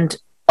pay, and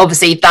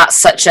obviously that's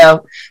such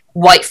a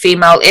white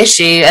female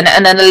issue and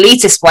an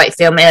elitist white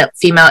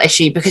female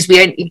issue, because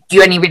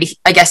you only really,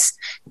 I guess,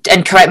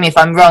 and correct me if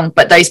I'm wrong,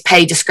 but those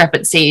pay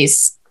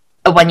discrepancies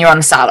are when you're on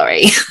a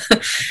salary.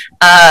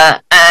 I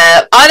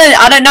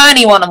don't know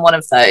anyone on one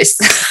of those.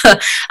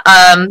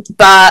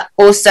 But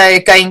also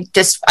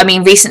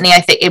recently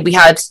I think we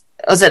had,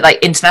 was it like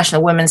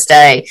International Women's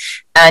Day,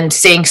 and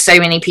seeing so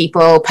many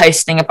people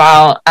posting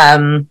about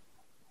in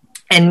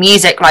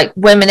music, like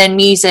women in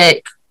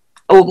music,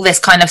 all this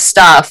kind of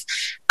stuff,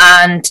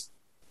 and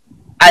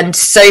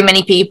so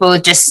many people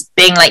just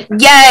being like,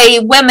 yay,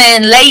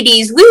 women,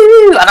 ladies,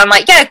 woo, and I'm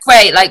like, yeah,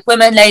 great, like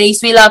women,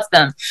 ladies, we love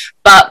them,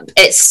 but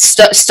it's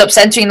stop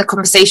centering the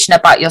conversation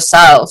about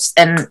yourselves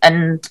and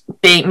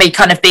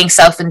being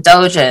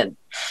self-indulgent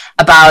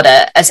about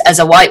it as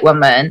a white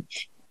woman,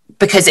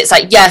 because it's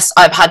like, yes,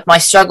 I've had my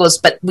struggles,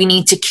 but we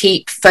need to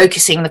keep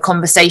focusing the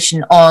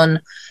conversation on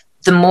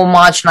the more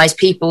marginalized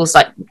peoples,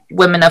 like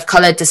women of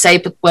color,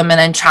 disabled women,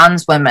 and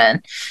trans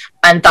women.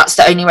 And that's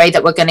the only way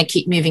that we're going to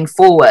keep moving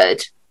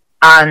forward.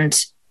 And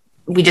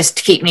we just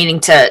keep needing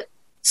to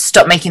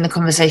stop making the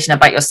conversation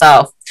about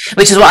yourself,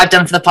 which is what I've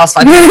done for the past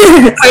 5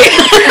 years.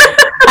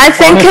 I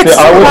think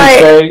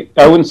honestly,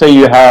 I wouldn't say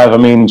you have. I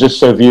mean, just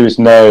so viewers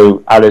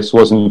know, Alice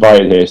was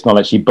invited here. It's not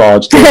like she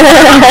barged in. I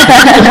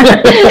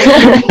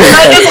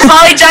just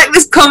hijacked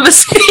this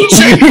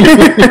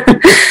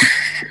conversation.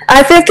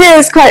 I think it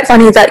was quite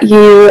funny that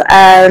you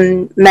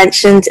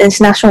mentioned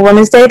International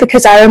Women's Day,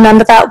 because I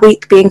remember that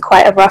week being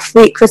quite a rough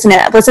week, wasn't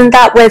it? Wasn't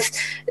that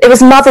it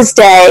was Mother's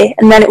Day,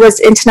 and then it was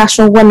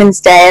International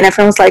Women's Day, and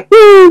everyone was like,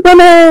 woo,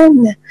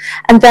 women!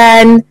 And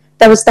then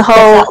there was the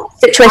whole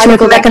situation with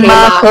Meghan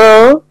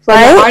Markle,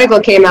 right? The article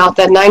came out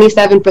that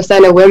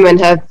 97% of women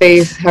have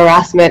faced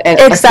harassment and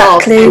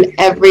assault, and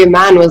every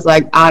man was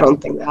like, I don't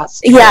think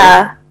that's true.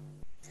 Yeah.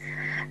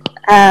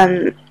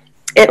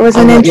 It was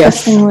an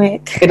interesting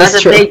week. It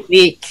was a big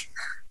week.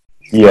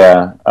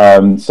 Yeah,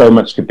 so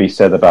much could be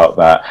said about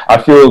that.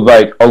 I feel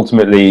like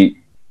ultimately,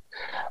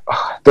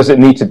 does it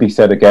need to be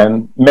said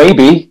again?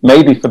 Maybe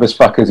for those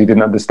fuckers who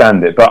didn't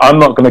understand it, but I'm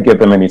not going to give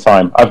them any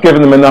time. I've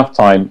given them enough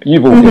time.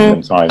 You've all given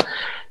them time.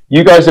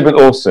 You guys have been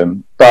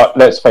awesome, but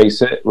let's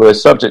face it, we're a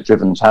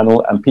subject-driven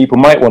channel, and people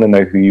might want to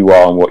know who you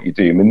are and what you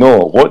do.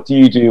 Minor, what do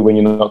you do when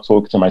you're not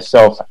talking to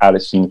myself,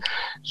 Alison,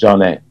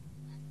 Jeanette?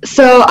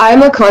 So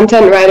I'm a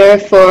content writer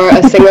for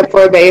a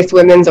Singapore-based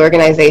women's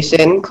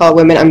organization called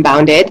Women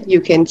Unbounded. You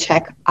can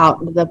check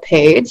out the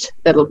page,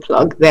 little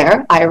plug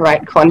there. I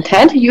write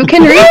content. You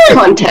can read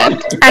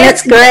content. And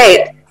it's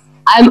great.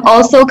 I'm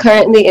also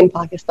currently in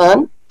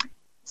Pakistan.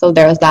 So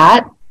there's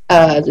that.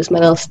 Just my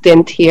little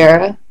stint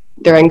here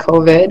during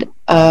COVID.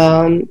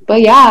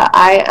 But yeah,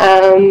 I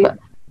am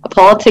a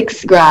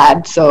politics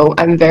grad, so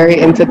I'm very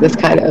into this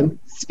kind of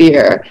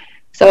sphere.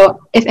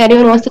 So if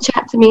anyone wants to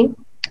chat to me,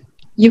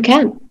 you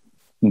can.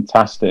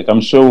 Fantastic.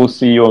 I'm sure we'll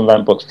see you on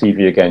Rantbox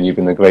TV again. You've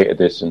been a great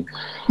addition.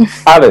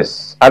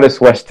 Alice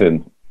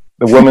Weston,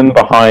 the woman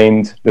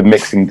behind the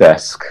mixing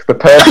desk, the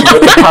person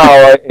with the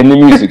power in the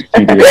music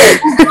studio.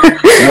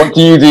 What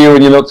do you do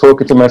when you're not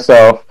talking to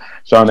myself,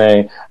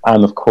 Jeanette,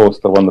 and of course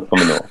the wonderful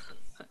Minor?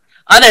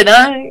 I don't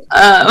know.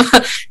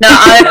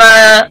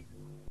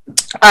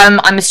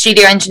 I'm a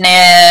studio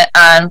engineer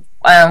and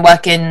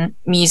work in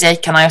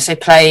music, and I also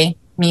play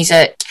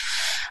music.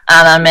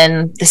 And I'm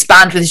in this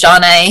band with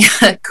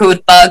Jeanette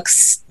called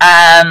Bugs,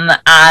 and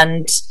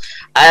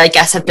I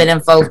guess I've been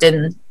involved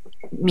in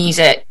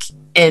music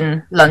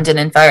in London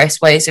in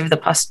various ways over the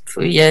past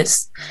few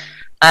years.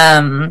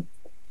 And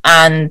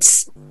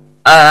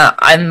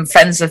I'm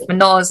friends with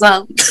Minor as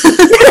well.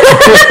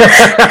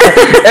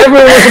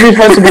 Everyone wants to be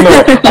friends with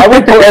Minor. I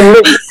will put a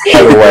link,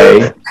 by the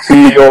way, to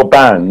your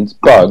band,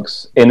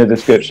 Bugs, in the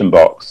description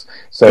box.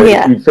 So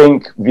if you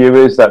think,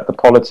 viewers, that the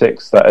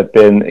politics that have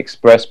been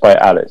expressed by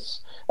Alice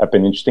have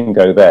been interesting,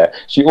 go there.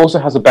 She also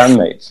has a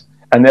bandmate,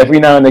 and every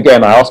now and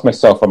again I ask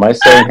myself, am I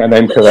saying her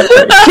name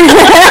correctly?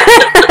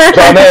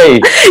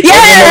 Jeanette!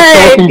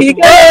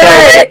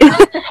 Yay!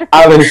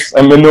 Alice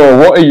and Minor,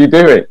 what are you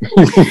doing?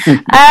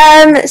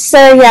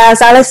 So yeah,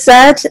 as Alice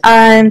said,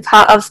 I'm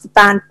part of the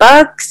band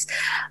Bugs.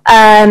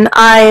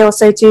 I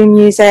also do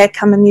music.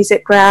 I'm a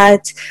music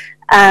grad.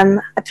 I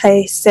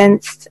play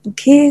synth and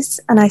keys,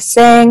 and I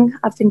sing.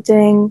 I've been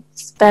doing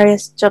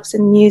various jobs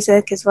in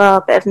music as well,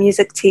 a bit of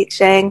music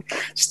teaching,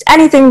 just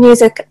anything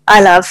music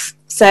I love.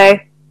 So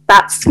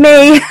that's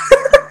me.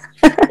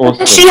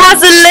 Awesome. She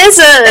has a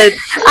lizard,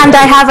 and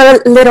I have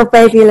a little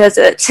baby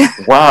lizard.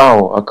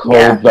 Wow, a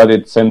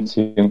cold-blooded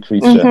sentient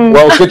creature. Mm-hmm.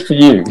 Well, good for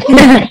you.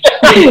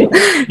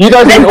 You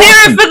guys let's are do it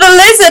awesome. for the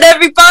lizard,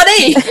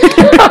 everybody.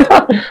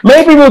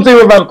 Maybe we'll do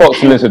a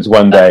Rantbox lizards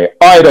one day.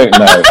 I don't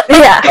know.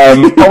 Yeah.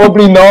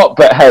 Probably not,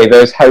 but hey,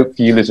 there's hope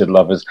for you lizard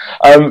lovers.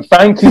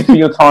 Thank you for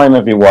your time,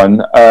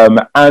 everyone.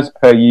 As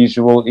per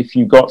usual, if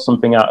you got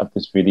something out of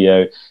this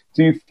video,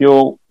 do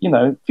feel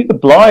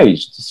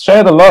obliged.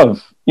 Share the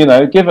love.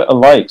 Give it a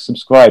like,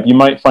 subscribe. You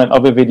might find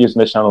other videos on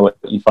the channel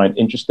that you find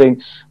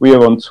interesting. We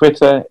are on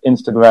Twitter,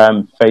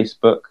 Instagram,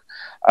 Facebook.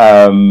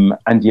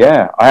 And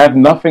yeah, I have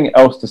nothing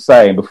else to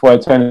say. Before I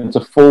turn into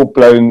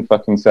full-blown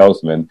fucking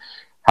salesman,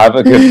 have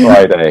a good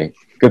Friday.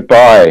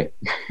 Goodbye.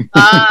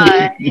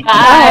 Bye.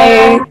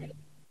 Bye.